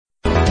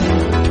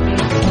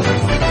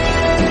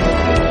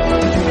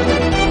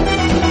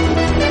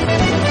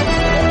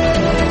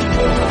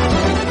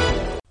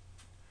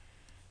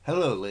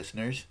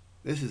listeners.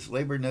 This is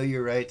Labor Know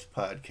Your Rights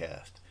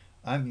podcast.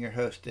 I'm your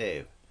host,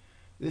 Dave.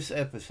 This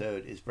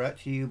episode is brought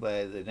to you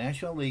by the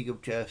National League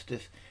of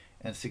Justice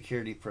and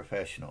Security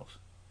Professionals,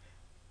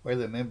 where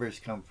the members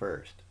come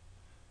first.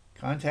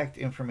 Contact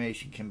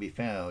information can be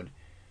found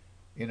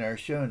in our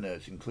show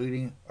notes,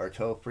 including our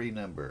toll-free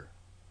number,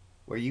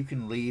 where you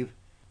can leave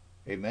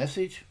a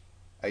message,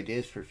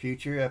 ideas for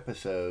future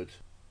episodes,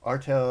 or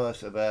tell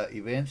us about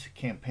events,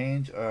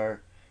 campaigns,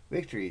 or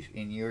victories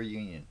in your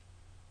union.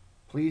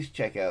 Please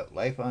check out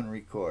Life on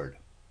Record.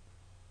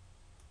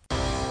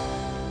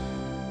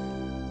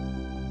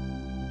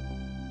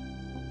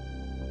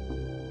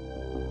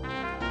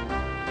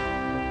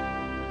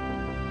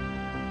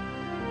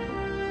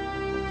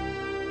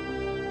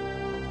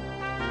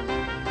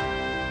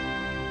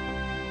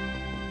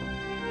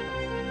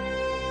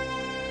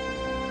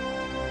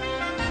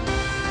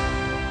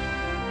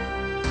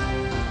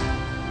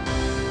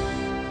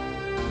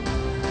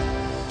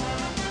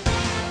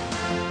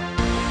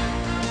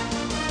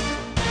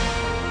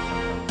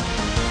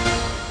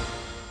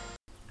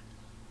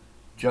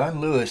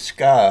 John Lewis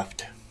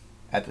scoffed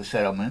at the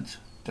settlements,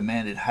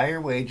 demanded higher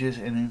wages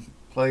and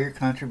employer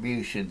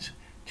contributions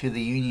to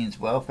the union's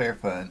welfare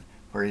fund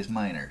for his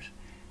miners,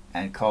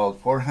 and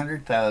called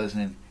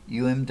 400,000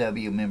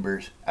 UMW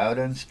members out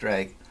on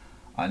strike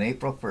on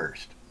April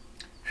 1st.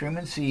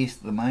 Truman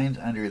seized the mines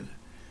under the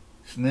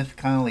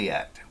Smith-Connolly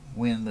Act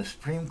when the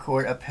Supreme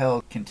Court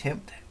upheld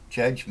contempt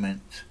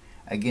judgments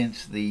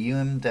against the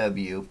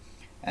UMW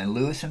and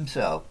Lewis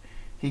himself.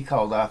 He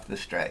called off the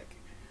strike.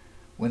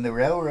 When the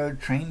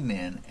railroad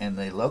trainmen and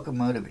the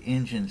locomotive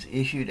engines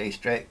issued a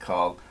strike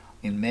call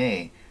in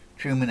May,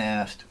 Truman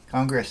asked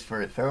Congress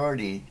for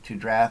authority to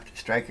draft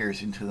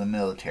strikers into the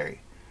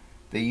military.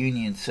 The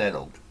union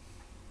settled.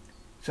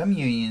 Some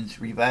unions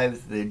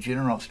revived the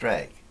general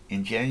strike.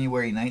 In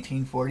January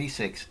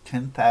 1946,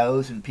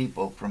 10,000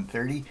 people from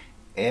 30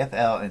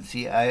 AFL and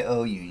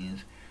CIO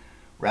unions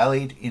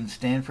rallied in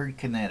Stamford,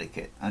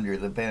 Connecticut, under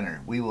the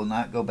banner, "We will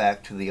not go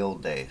back to the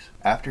old days,"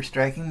 after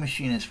striking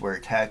machinists were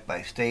attacked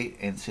by state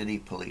and city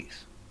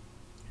police.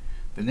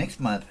 The next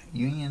month,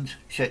 unions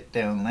shut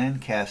down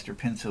Lancaster,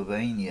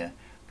 Pennsylvania,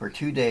 for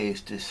 2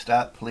 days to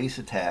stop police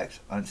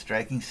attacks on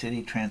striking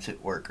city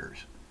transit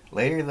workers.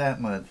 Later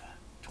that month,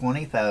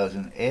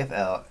 20,000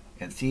 AFL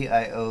and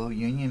CIO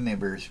union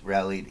members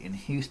rallied in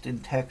Houston,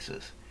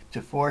 Texas,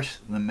 to force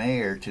the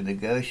mayor to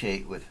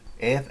negotiate with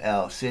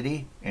AFL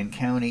City and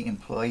County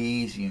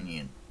Employees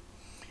Union.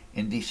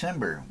 In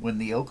December, when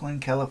the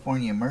Oakland,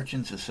 California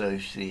Merchants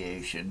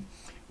Association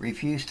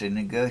refused to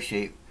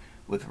negotiate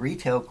with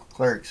Retail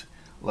Clerks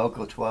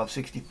Local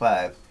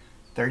 1265,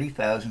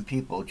 30,000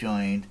 people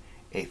joined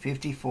a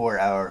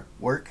 54-hour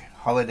work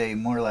holiday,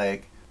 more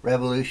like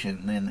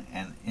revolution than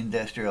an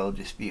industrial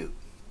dispute.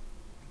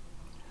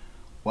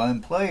 While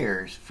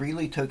employers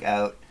freely took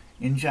out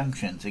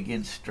injunctions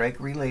against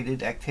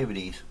strike-related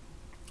activities,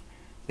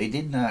 they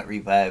did not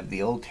revive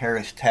the old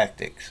terrorist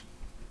tactics.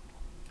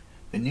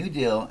 The New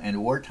Deal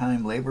and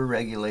wartime labor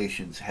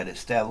regulations had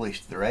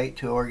established the right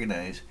to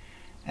organize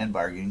and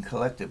bargain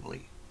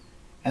collectively,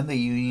 and the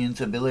union's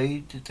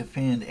ability to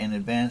defend and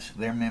advance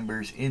their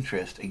members'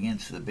 interests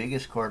against the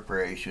biggest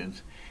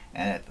corporations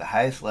and at the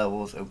highest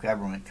levels of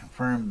government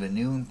confirmed the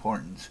new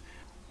importance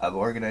of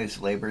organized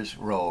labor's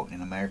role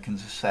in American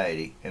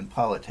society and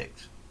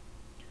politics.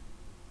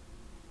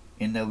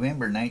 In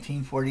November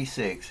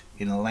 1946,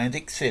 in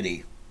Atlantic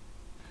City,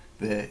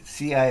 the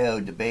CIO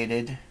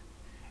debated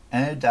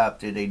and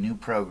adopted a new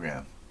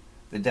program.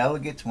 The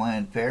delegates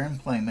wanted fair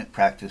employment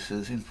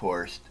practices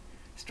enforced,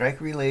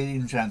 strike-related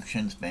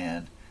injunctions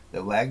banned,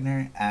 the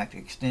Wagner Act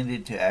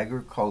extended to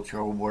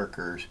agricultural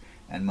workers,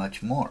 and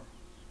much more.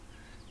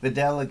 The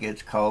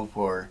delegates called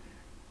for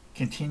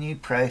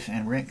continued price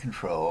and rent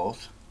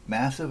controls,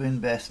 massive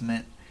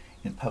investment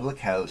in public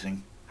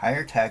housing,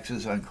 higher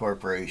taxes on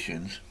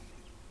corporations,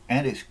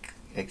 and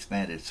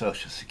expanded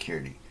Social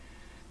Security.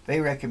 They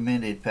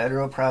recommended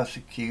federal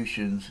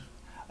prosecutions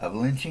of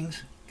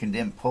lynchings,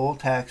 condemned poll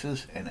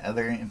taxes and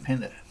other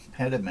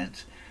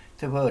impediments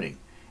to voting,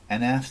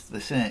 and asked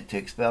the Senate to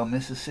expel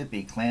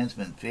Mississippi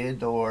Klansman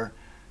Theodore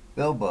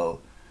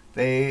Bilbo.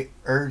 They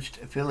urged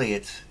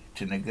affiliates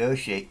to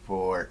negotiate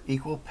for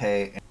equal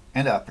pay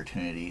and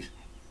opportunities,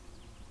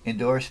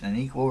 endorsed an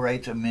equal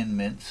rights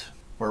amendments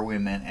for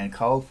women, and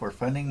called for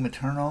funding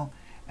maternal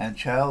and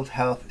child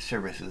health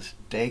services,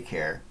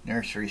 daycare,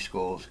 nursery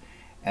schools,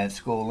 and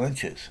school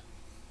lunches.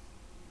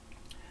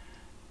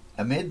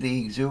 Amid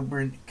the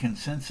exuberant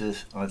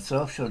consensus on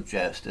social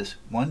justice,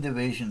 one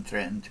division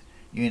threatened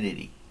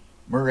unity.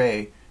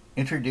 Murray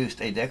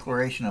introduced a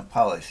declaration of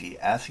policy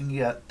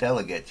asking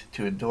delegates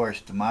to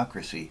endorse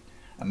democracy,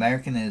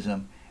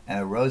 Americanism,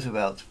 and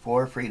Roosevelt's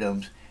four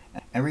freedoms,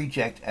 and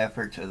reject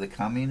efforts of the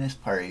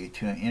Communist Party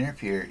to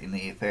interfere in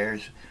the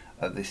affairs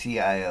of the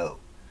CIO.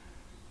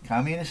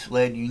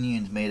 Communist-led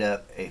unions made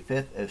up a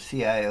fifth of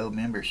CIO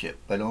membership,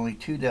 but only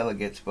 2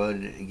 delegates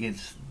voted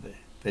against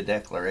the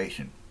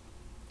declaration.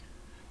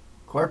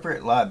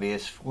 Corporate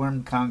lobbyists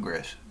formed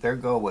Congress. Their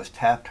goal was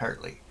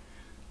Taft-Hartley.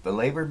 the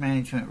Labor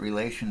Management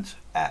Relations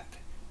Act.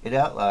 It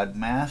outlawed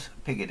mass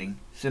picketing,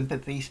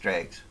 sympathy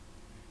strikes,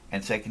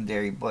 and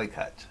secondary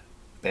boycotts,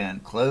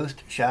 banned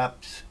closed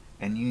shops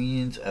and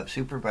unions of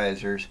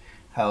supervisors,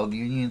 held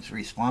unions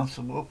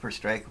responsible for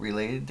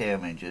strike-related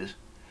damages,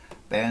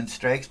 banned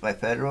strikes by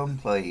federal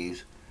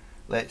employees,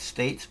 let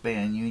states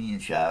ban union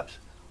shops,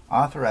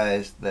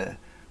 authorized the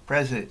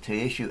president to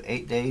issue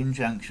 8-day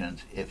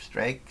injunctions if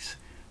strikes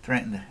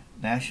threatened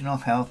national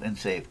health and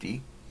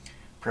safety,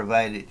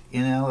 provided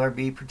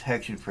NLRB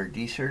protection for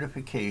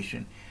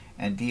decertification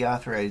and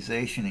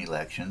deauthorization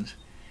elections,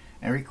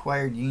 and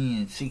required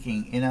unions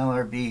seeking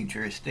NLRB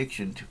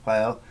jurisdiction to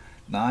file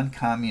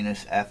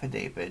non-communist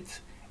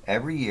affidavits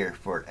every year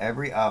for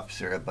every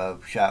officer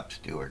above shop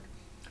steward.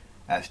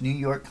 As New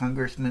York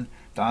Congressman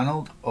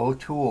Donald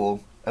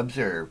O'Toole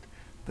observed,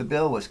 the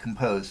bill was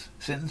composed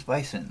sentence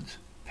by sentence,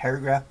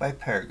 paragraph by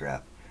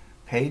paragraph,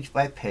 page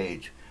by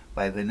page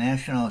by the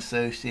National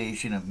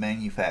Association of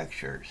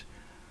Manufacturers.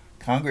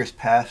 Congress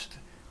passed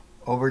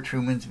over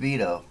Truman's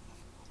veto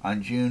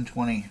on June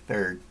 23,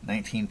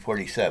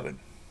 1947.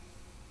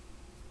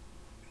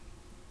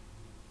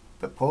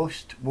 The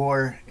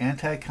post-war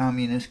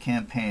anti-communist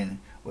campaign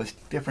was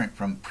different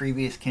from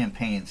previous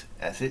campaigns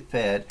as it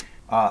fed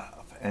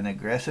off an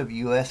aggressive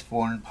U.S.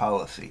 foreign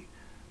policy.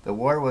 The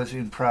war was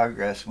in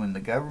progress when the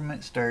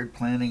government started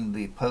planning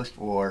the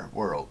post-war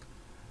world.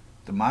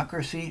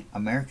 Democracy,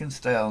 American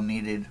style,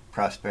 needed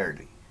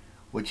prosperity,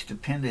 which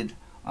depended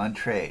on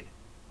trade.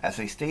 As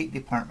a State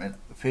Department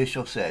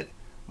official said,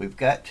 "We've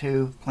got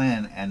to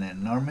plan an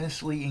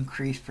enormously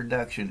increased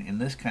production in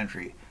this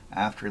country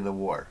after the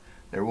war.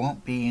 There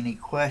won't be any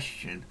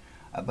question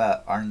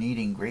about our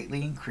needing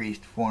greatly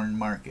increased foreign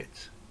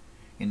markets."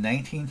 In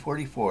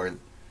 1944,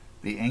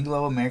 the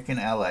Anglo-American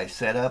Allies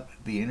set up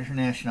the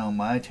International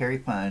Monetary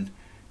Fund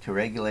to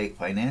regulate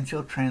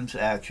financial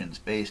transactions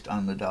based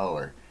on the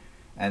dollar,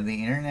 and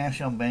the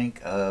International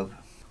Bank of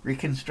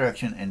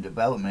Reconstruction and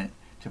Development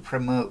to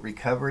promote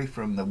recovery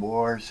from the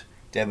war's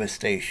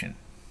devastation.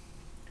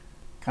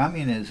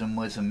 Communism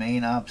was the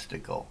main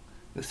obstacle.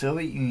 The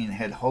Soviet Union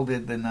had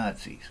halted the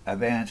Nazis,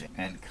 advance,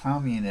 and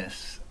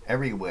communists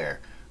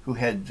everywhere who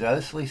had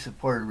zealously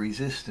supported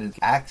resistance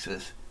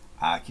Axis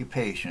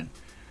occupation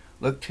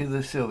looked to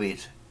the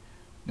Soviets,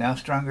 now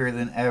stronger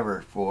than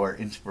ever, for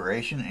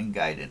inspiration and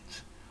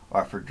guidance,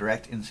 or for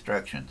direct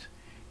instructions.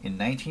 In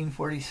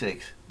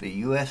 1946, the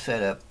U.S.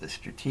 set up the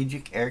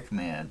Strategic Air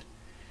Command,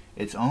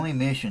 its only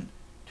mission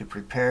to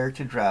prepare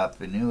to drop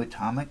the new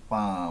atomic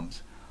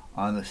bombs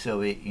on the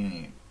Soviet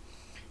Union.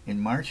 In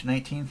March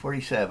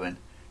 1947,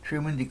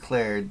 Truman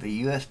declared the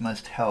U.S.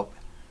 must help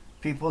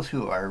peoples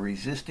who are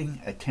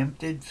resisting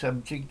attempted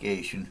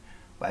subjugation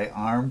by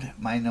armed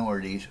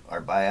minorities or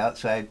by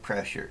outside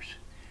pressures,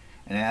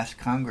 and asked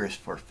Congress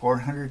for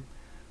 $400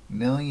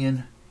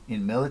 million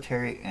in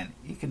military and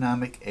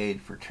economic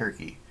aid for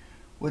Turkey,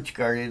 which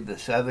guarded the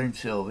southern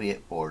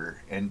Soviet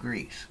border, and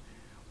Greece,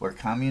 where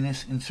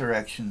communist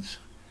insurrections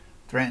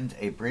threatened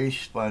a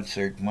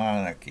British-sponsored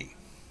monarchy.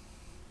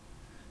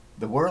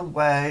 The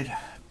worldwide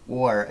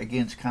war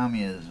against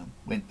communism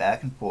went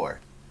back and forth.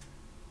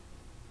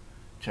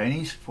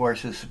 Chinese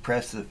forces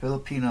suppressed the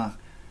Filipino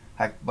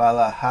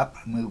Hezbollah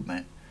Hap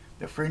movement.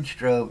 The French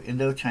drove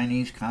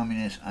Indo-Chinese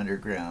communists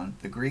underground.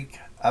 The Greek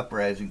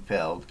uprising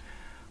failed,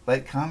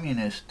 but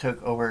communists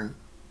took over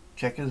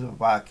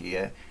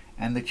Czechoslovakia,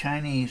 and the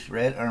Chinese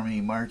Red Army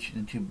marched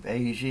into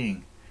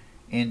Beijing,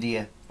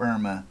 India,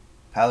 Burma,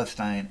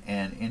 Palestine,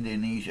 and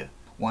Indonesia.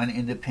 Won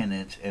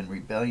independence, and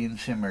rebellion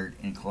simmered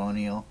in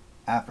colonial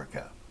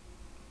Africa.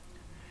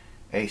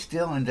 A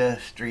steel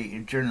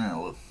industry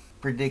journal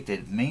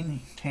predicted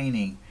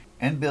maintaining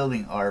and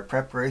building our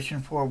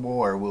preparation for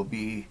war will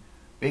be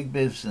big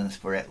business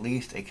for at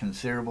least a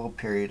considerable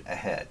period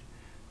ahead.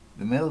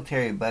 The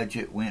military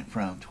budget went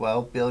from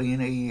 $12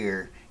 billion a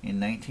year in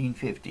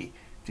 1950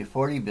 to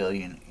 $40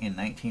 billion in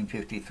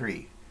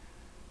 1953.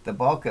 The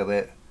bulk of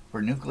it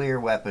for nuclear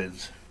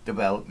weapons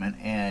development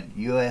and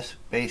U.S.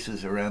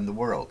 bases around the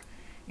world.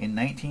 In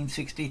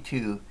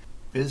 1962,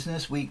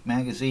 Business Week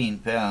magazine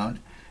found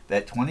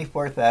that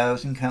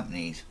 24,000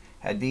 companies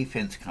had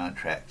defense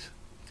contracts.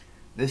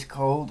 This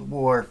Cold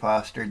War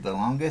fostered the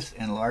longest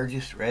and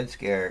largest Red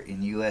Scare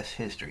in U.S.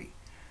 history.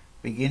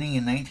 Beginning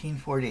in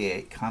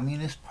 1948,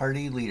 Communist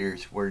Party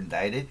leaders were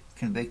indicted,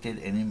 convicted,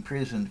 and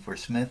imprisoned for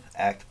Smith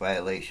Act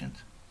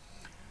violations.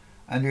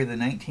 Under the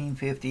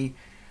 1950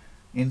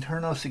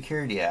 Internal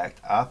Security Act,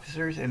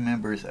 officers and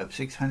members of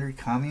 600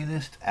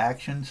 communist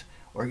actions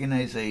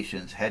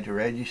organizations had to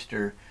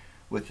register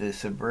with the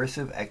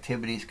Subversive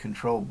Activities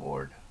Control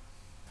Board.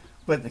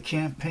 But the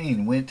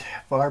campaign went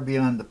far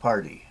beyond the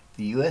party.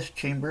 The U.S.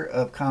 Chamber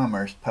of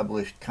Commerce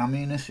published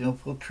Communist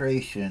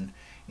Infiltration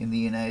in the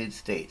United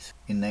States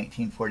in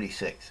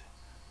 1946.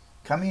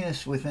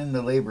 Communists within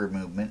the labor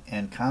movement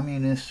and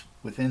communists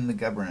within the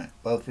government,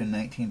 both in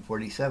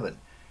 1947,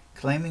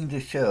 claiming to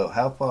show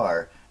how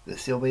far the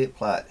Soviet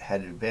plot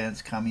had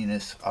advanced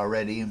communists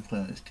already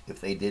influenced if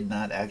they did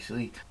not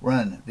actually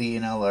run the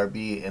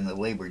NLRB and the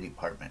Labor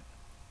Department.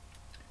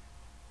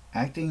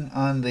 Acting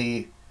on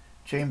the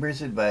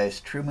Chamber's advice,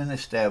 Truman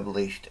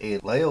established a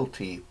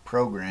loyalty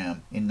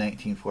program in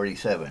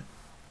 1947.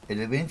 It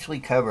eventually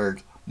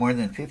covered more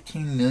than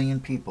 15 million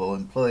people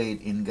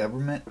employed in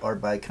government or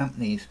by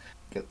companies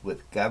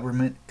with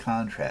government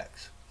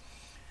contracts.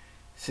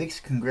 6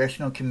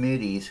 congressional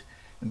committees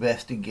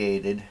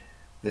investigated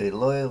the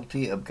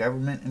loyalty of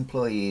government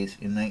employees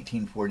in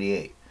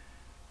 1948.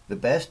 The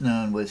best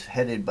known was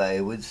headed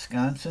by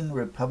Wisconsin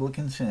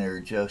Republican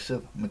Senator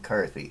Joseph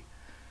McCarthy.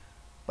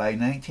 By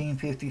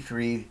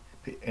 1953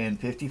 and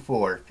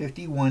 54,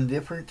 51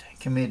 different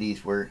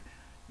committees were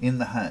in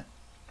the hunt.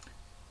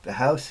 The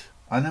House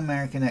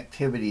Un-American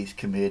Activities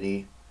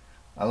Committee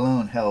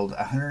alone held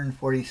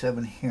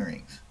 147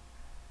 hearings.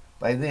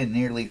 By then,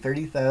 nearly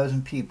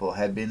 30,000 people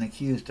had been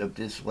accused of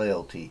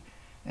disloyalty,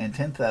 and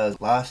 10,000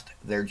 lost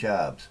their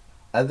jobs.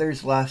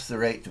 Others lost the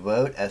right to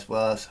vote, as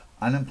well as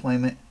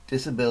unemployment,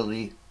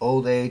 disability,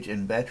 old age,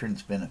 and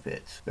veterans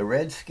benefits. The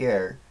Red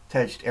Scare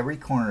touched every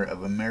corner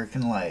of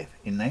American life.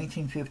 In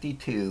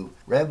 1952,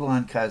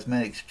 Revlon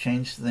Cosmetics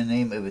changed the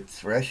name of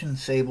its Russian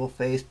sable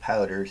face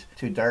powders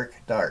to Dark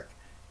Dark.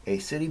 A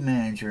city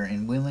manager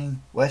in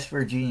Wheeling, West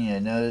Virginia,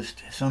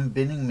 noticed some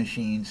vending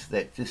machines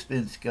that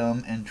dispensed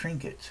gum and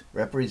trinkets,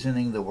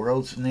 representing the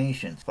world's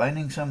nations.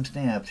 Finding some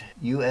stamped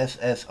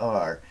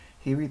USSR,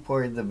 he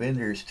reported the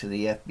vendors to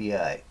the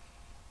FBI.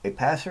 A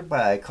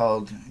passerby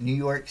called New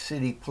York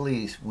City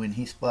police when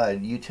he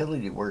spotted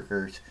utility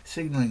workers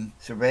signaling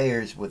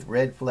surveyors with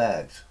red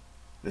flags.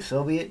 The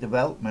Soviet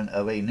development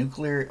of a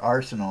nuclear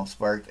arsenal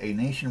sparked a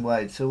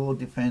nationwide civil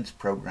defense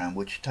program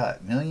which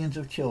taught millions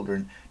of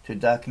children to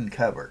duck and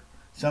cover.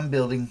 Some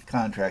building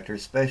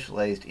contractors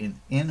specialized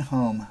in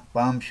in-home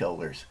bomb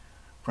shelters,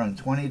 from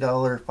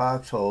 $20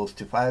 foxholes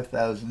to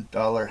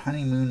 $5,000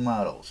 honeymoon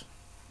models.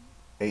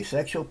 A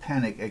sexual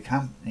panic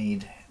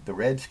accompanied the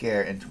Red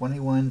Scare, and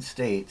 21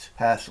 states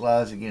passed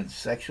laws against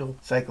sexual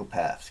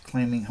psychopaths,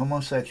 claiming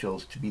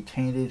homosexuals to be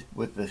tainted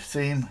with the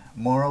same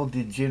moral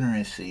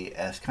degeneracy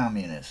as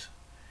communists.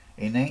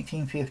 A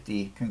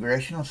 1950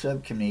 congressional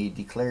subcommittee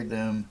declared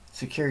them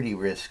security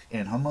risks,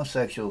 and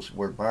homosexuals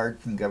were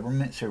barred from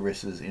government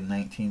services in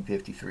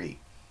 1953.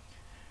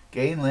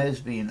 Gay and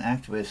lesbian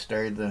activists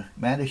started the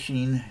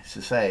Mattachine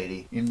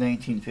Society in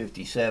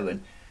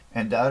 1957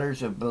 and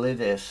Daughters of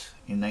Bilitis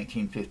in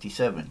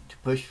 1957 to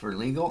push for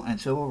legal and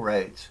civil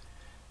rights.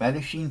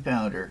 Mattachine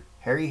founder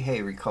Harry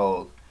Hay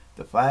recalled,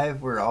 "The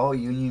 5 were all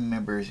union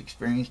members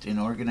experienced in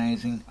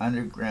organizing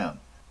underground."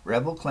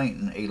 Rebel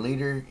Clayton, a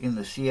leader in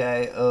the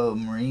CIO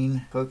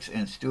Marine cooks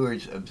and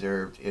stewards,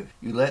 observed, "If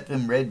you let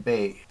them red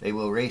bait, they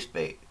will race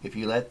bait. If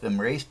you let them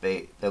race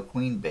bait, they'll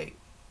queen bait."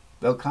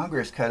 Though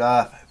Congress cut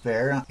off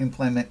Fair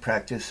Employment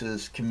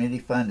Practices Committee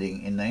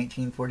funding in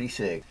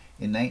 1946,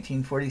 in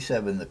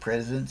 1947 the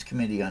President's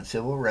Committee on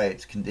Civil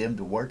Rights condemned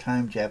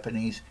wartime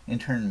Japanese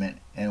internment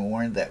and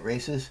warned that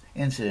racist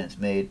incidents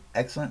made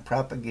excellent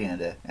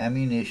propaganda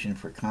ammunition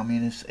for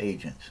communist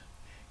agents.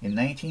 In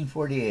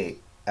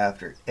 1948,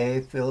 after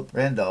A. Philip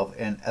Randolph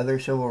and other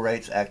civil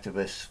rights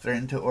activists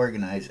threatened to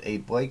organize a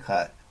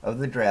boycott of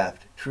the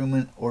draft,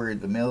 Truman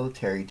ordered the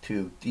military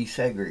to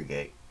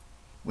desegregate.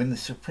 When the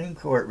Supreme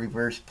Court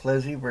reversed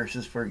Plessy v.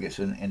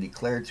 Ferguson and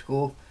declared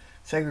school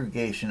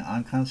segregation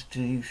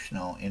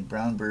unconstitutional in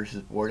Brown v.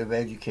 Board of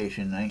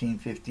Education in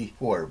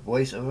 1954,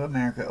 Voice of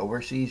America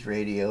Overseas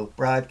Radio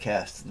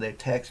broadcast the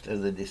text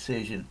of the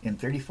decision in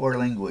 34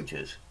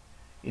 languages.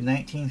 In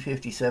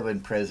 1957,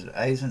 President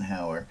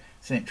Eisenhower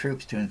sent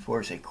troops to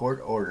enforce a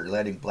court order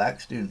letting black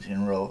students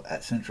enroll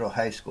at Central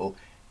High School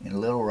in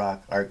Little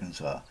Rock,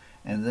 Arkansas,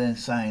 and then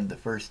signed the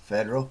first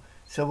federal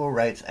Civil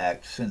Rights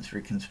Act since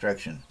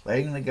Reconstruction,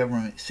 letting the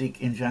government seek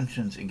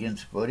injunctions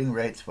against voting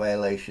rights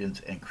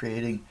violations and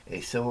creating a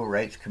Civil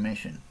Rights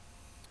Commission.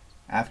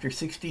 After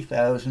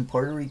 60,000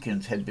 Puerto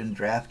Ricans had been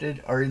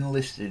drafted or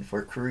enlisted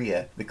for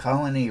Korea, the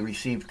colony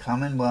received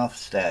Commonwealth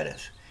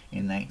status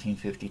in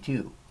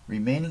 1952.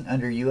 Remaining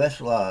under U.S.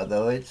 law,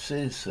 though its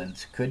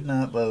citizens could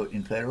not vote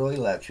in federal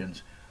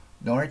elections,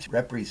 nor its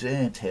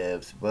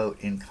representatives vote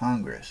in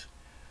Congress.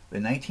 The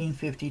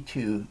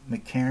 1952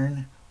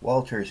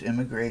 McCarran-Walters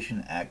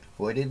Immigration Act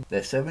voided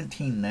the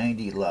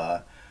 1790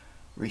 law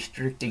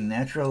restricting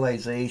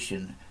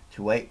naturalization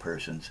to white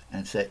persons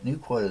and set new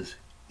quotas.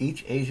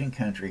 Each Asian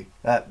country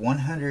got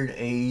 100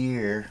 a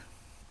year.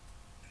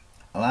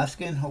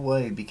 Alaska and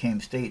Hawaii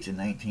became states in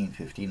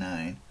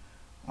 1959.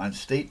 On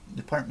State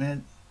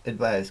Department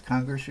advice,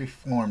 Congress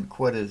reformed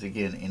quotas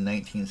again in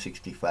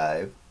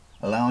 1965,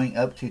 allowing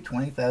up to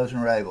 20,000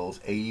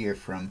 arrivals a year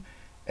from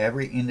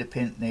every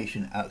independent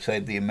nation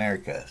outside the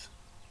Americas.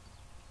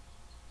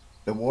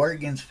 The war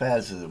against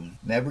fascism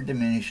never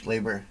diminished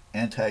labor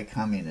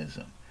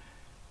anti-communism.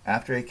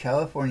 After a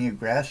California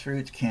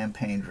grassroots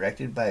campaign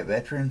directed by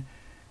veteran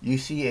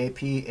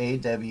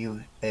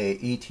UCAP-AWA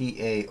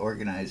ETA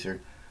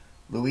organizer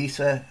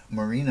Luisa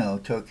Moreno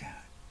took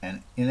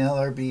an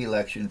NLRB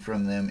election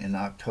from them in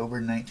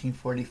October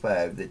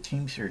 1945, the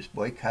Teamsters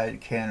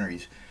boycotted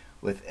canneries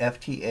with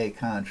FTA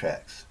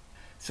contracts,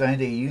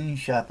 signed a union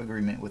shop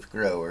agreement with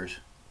growers,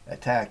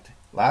 attacked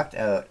locked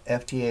out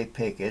FTA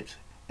pickets,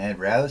 and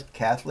roused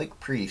Catholic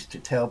priests to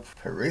tell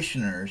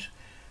parishioners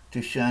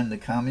to shun the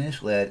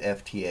communist-led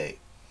FTA.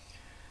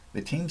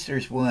 The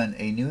Teamsters won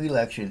a new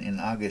election in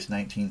August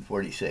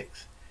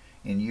 1946.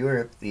 In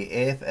Europe, the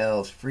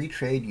AFL's Free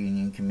Trade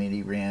Union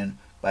Committee, ran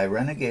by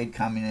renegade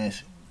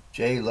communist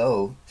J.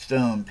 Lo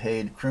Stone,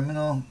 paid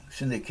criminal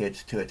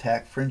syndicates to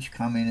attack French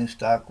communist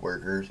dock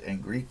workers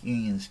and Greek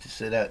unions to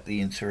sit out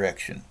the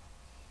insurrection.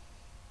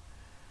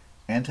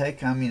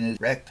 Anti-communism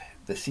wrecked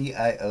the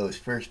CIO's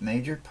first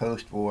major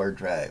post-war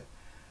drive.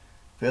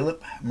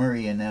 Philip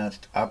Murray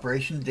announced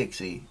Operation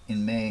Dixie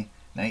in May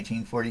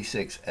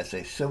 1946 as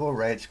a civil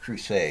rights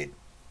crusade.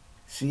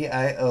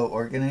 CIO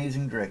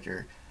organizing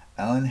director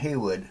Alan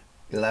Haywood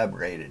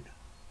elaborated,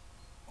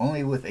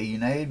 "Only with a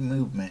united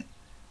movement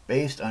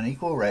based on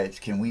equal rights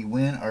can we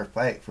win our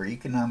fight for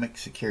economic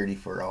security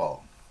for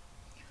all."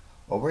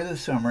 Over the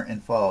summer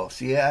and fall,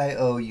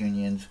 CIO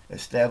unions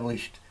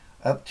established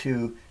up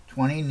to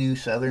 20 new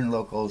Southern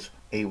locals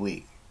a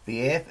week.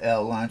 The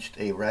AFL launched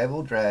a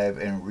rival drive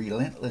and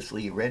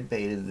relentlessly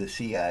red-baited the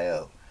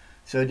CIO.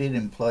 So did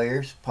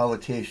employers,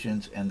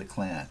 politicians, and the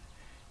Klan.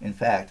 In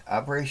fact,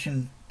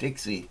 Operation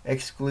Dixie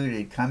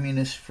excluded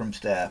communists from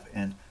staff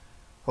and,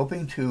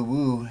 hoping to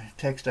woo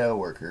textile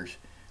workers,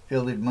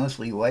 fielded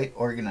mostly white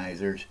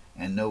organizers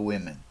and no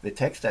women. The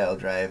textile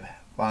drive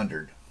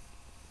foundered.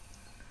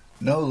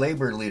 No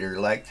labor leader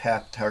liked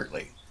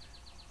Taft-Hartley.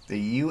 The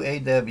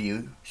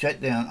UAW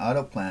shut down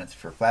auto plants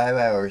for 5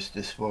 hours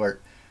to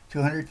support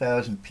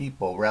 200,000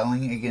 people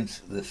rallying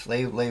against the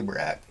Slave Labor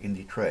Act in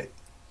Detroit.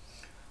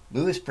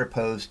 Lewis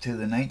proposed to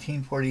the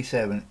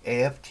 1947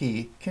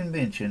 AFT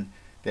convention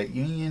that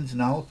unions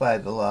nullify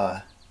the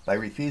law by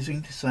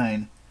refusing to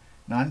sign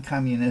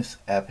non-communist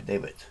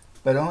affidavits.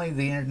 But only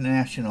the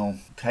International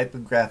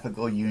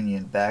Typographical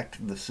Union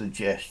backed the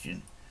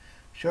suggestion.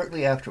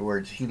 Shortly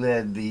afterwards, he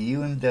led the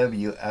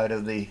UMW out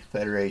of the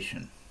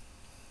Federation.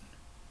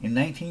 In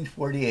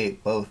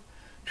 1948, both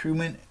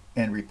Truman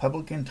and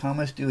Republican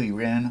Thomas Dewey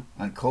ran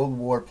on Cold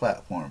War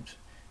platforms.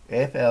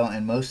 AFL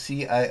and most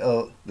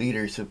CIO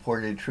leaders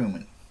supported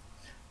Truman.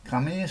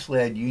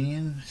 Communist-led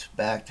unions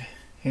backed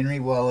Henry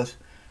Wallace,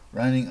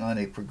 running on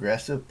a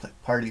progressive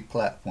party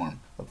platform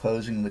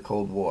opposing the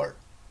Cold War.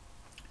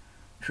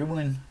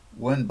 Truman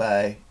won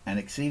by an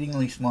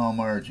exceedingly small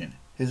margin.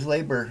 His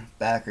labor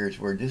backers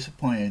were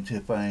disappointed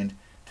to find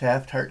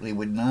Taft-Hartley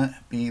would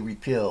not be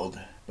repealed,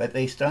 but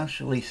they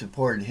staunchly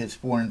supported his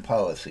foreign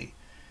policy.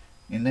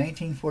 In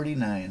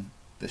 1949,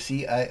 the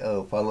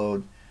CIO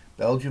followed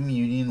Belgium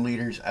union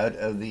leaders out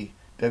of the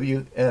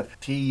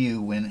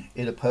WFTU when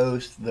it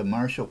opposed the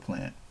Marshall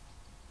Plan.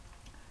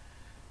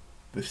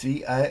 The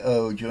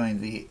CIO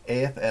joined the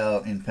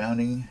AFL in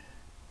founding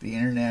the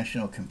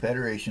International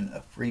Confederation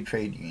of Free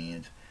Trade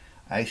Unions,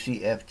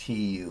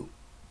 ICFTU.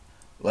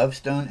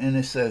 Lovestone and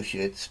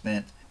Associates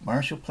spent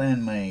Marshall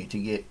Plan money to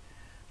get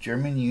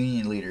German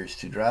union leaders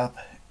to drop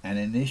an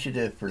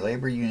initiative for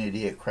labor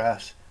unity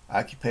across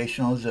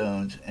occupational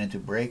zones and to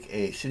break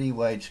a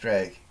citywide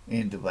strike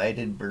in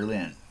divided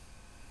Berlin.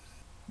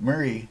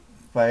 Murray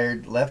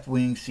fired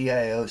left-wing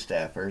CIO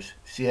staffers.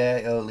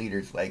 CIO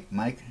leaders like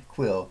Mike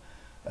Quill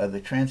of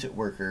the Transit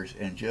Workers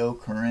and Joe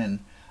Coren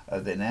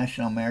of the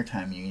National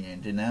Maritime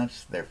Union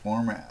denounced their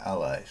former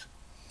allies.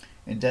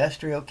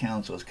 Industrial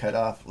councils cut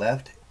off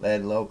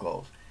left-led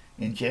locals.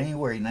 In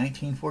January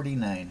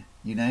 1949,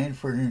 United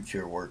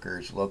Furniture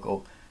Workers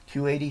Local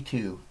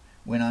 282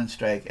 went on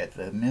strike at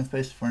the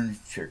Memphis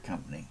Furniture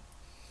Company.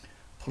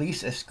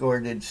 Police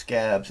escorted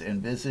scabs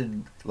and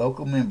visited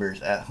local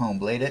members at home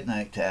late at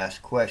night to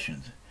ask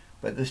questions,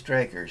 but the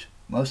strikers,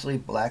 mostly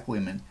black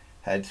women,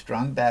 had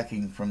strong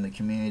backing from the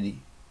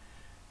community.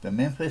 The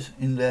Memphis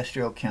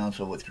Industrial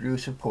Council withdrew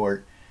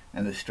support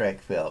and the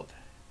strike failed.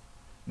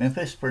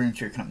 Memphis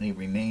Furniture Company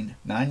remained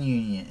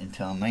non-union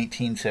until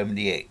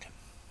 1978.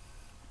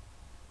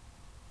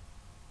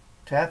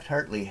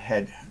 Taft-Hartley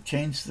had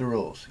changed the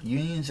rules.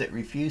 Unions that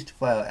refused to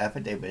file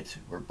affidavits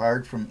were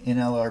barred from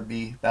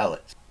NLRB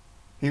ballots.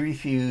 He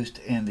refused,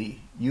 and the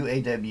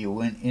UAW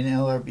won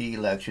NLRB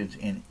elections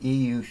in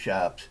EU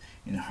shops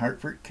in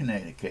Hartford,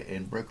 Connecticut,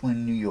 and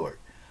Brooklyn, New York.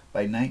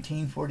 By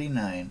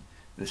 1949,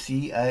 the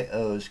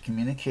CIO's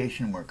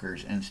communication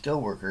workers and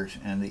steelworkers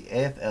and the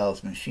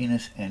AFL's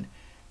machinists and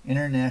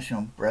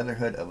International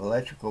Brotherhood of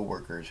Electrical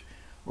Workers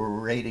were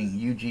raiding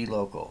UG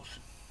locals.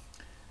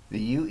 The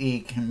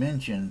UE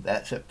convention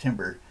that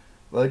September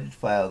voted to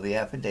file the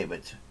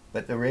affidavits,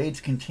 but the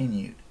raids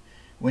continued.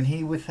 When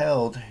he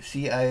withheld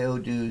CIO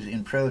dues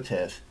in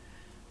protest,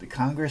 the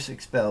Congress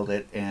expelled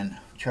it and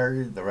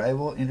chartered the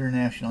rival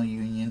International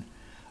Union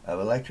of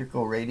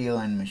Electrical, Radio,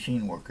 and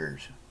Machine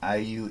Workers,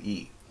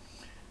 IUE.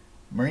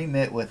 Murray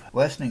met with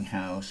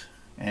Westinghouse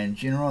and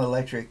General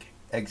Electric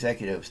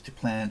executives to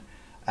plan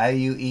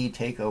IUE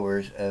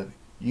takeovers of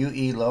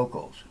UE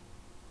locals.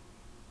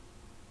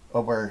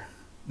 Over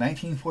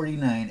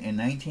 1949 and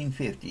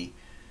 1950,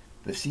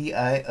 the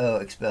CIO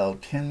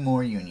expelled 10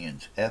 more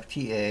unions: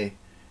 FTA,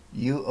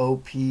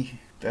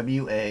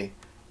 UOPWA,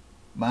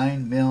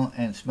 Mine, Mill,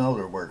 and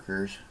Smelter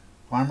Workers,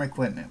 farm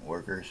equipment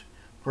workers,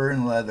 fur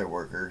and leather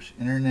workers,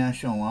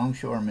 international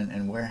longshoremen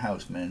and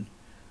warehousemen,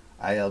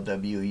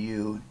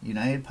 ILWU,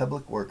 United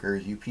Public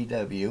Workers,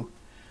 UPW,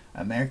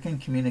 American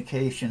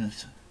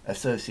Communications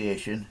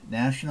Association,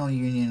 National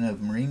Union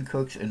of Marine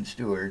Cooks and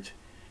Stewards,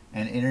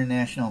 and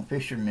International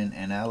Fishermen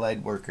and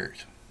Allied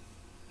Workers.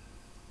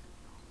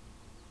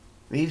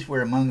 These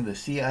were among the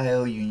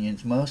CIO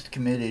unions most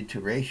committed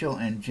to racial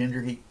and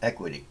gender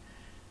equity.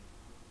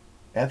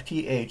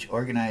 FTH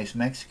organized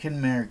Mexican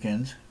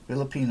Americans,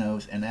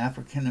 Filipinos, and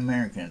African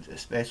Americans,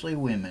 especially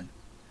women.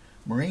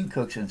 Marine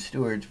cooks and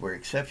stewards were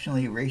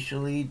exceptionally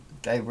racially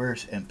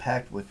diverse and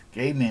packed with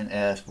gay men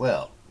as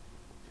well.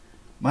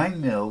 Mine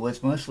Mill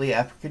was mostly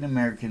African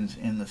Americans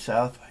in the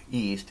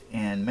southeast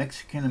and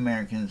Mexican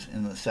Americans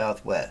in the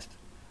southwest.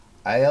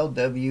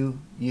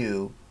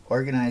 ILWU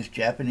organized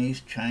Japanese,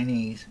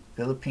 Chinese,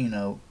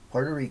 Filipino,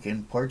 Puerto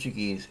Rican,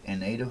 Portuguese, and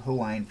Native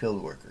Hawaiian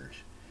field workers.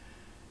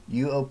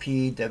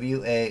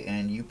 UOPWA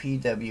and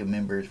UPW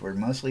members were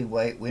mostly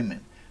white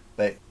women,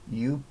 but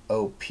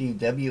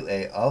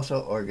UOPWA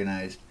also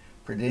organized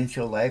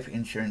Prudential Life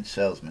Insurance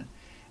salesmen,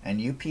 and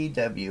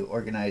UPW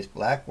organized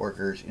black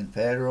workers in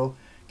federal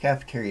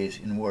cafeterias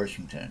in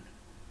Washington,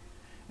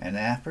 and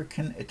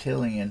African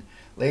Italian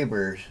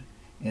laborers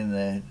in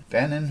the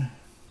Fannin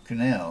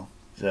Canal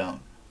zone.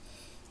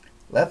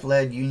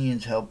 Left-led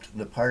unions helped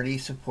the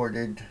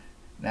party-supported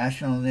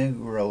National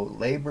Negro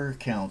Labor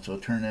Council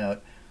turn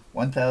out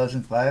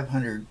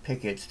 1,500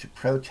 pickets to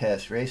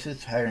protest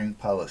racist hiring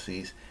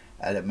policies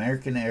at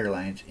American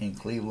Airlines in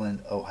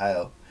Cleveland,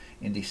 Ohio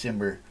in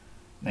December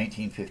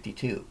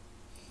 1952.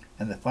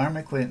 And the Farm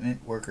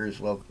Equipment Workers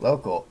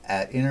Local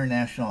at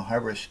International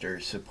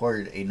Harvesters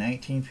supported a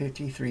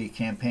 1953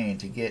 campaign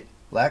to get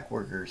black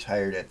workers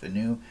hired at the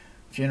new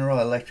General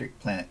Electric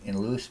plant in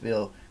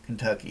Louisville,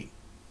 Kentucky.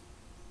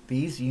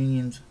 These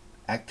unions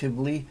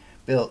actively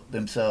built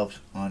themselves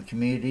on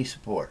community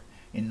support.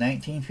 In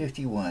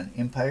 1951,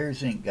 Empire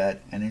Zinc got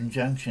an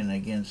injunction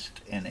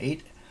against an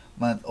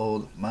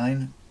 8-month-old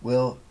mine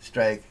will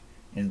strike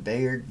in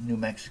Bayard, New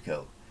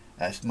Mexico.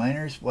 As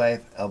miner's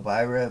wife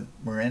Elvira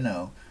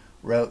Moreno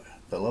wrote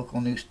the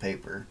local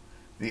newspaper,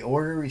 "The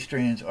order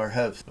restrains our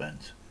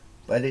husbands,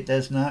 but it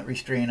does not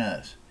restrain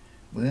us.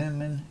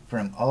 Women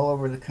from all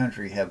over the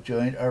country have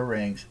joined our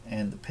ranks,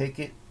 and the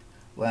picket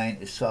line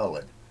is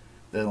solid."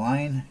 The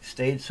line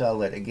stayed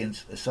solid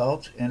against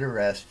assaults and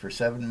arrests for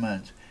 7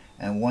 months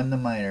and won the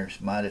miners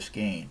modest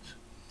gains.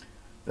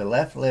 The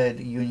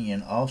left-led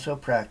union also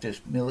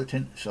practiced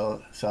militant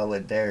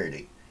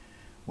solidarity.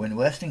 When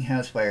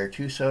Westinghouse fired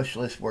 2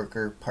 Socialist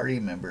Worker Party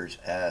members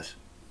as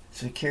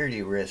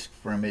security risk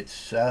from its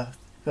South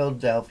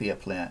Philadelphia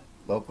plant,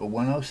 Local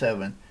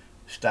 107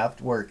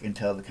 stopped work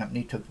until the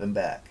company took them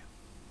back.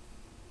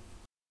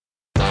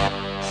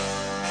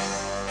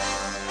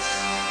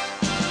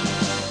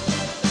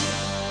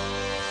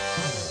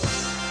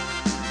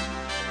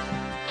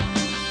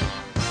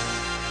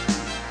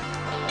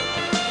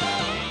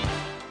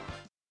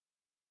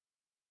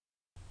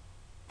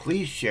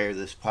 Please share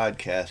this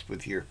podcast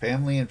with your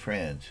family and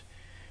friends.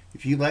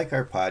 If you like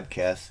our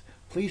podcasts,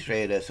 please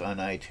rate us on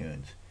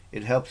iTunes.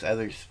 It helps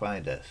others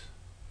find us.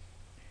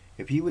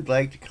 If you would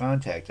like to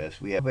contact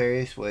us, we have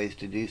various ways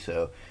to do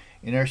so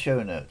in our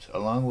show notes,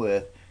 along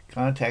with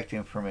contact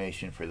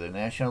information for the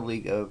National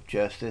League of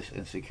Justice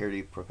and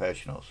Security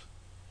Professionals.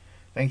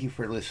 Thank you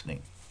for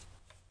listening.